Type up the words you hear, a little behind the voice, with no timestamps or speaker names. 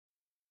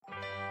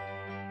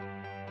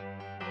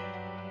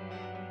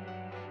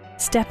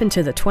Step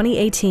into the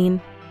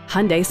 2018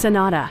 Hyundai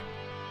Sonata.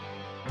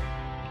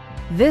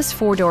 This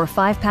four-door,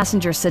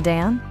 five-passenger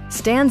sedan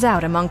stands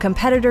out among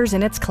competitors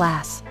in its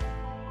class.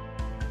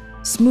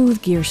 Smooth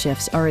gear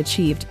shifts are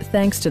achieved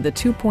thanks to the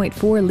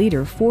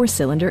 2.4-liter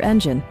four-cylinder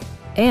engine.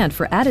 And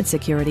for added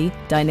security,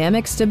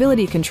 dynamic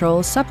stability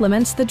control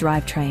supplements the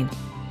drivetrain.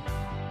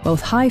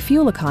 Both high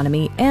fuel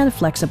economy and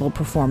flexible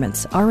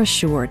performance are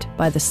assured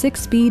by the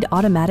 6-speed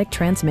automatic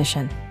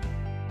transmission.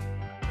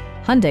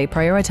 Hyundai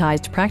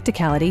prioritized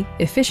practicality,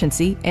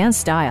 efficiency, and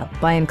style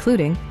by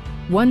including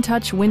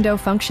one-touch window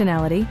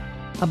functionality,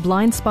 a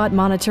blind spot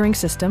monitoring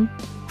system,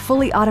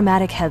 fully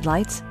automatic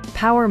headlights,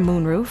 power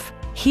moonroof,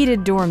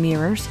 heated door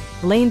mirrors,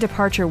 lane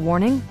departure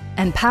warning,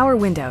 and power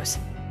windows.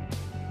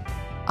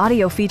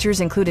 Audio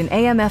features include an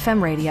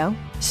AM/FM radio,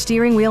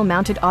 steering wheel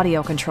mounted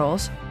audio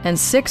controls, and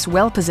 6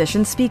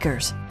 well-positioned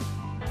speakers.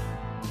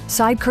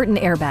 Side curtain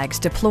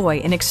airbags deploy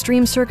in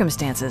extreme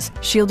circumstances,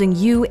 shielding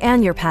you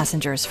and your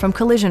passengers from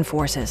collision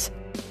forces.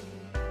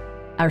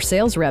 Our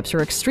sales reps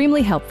are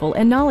extremely helpful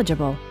and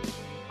knowledgeable.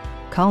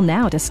 Call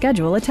now to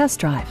schedule a test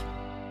drive.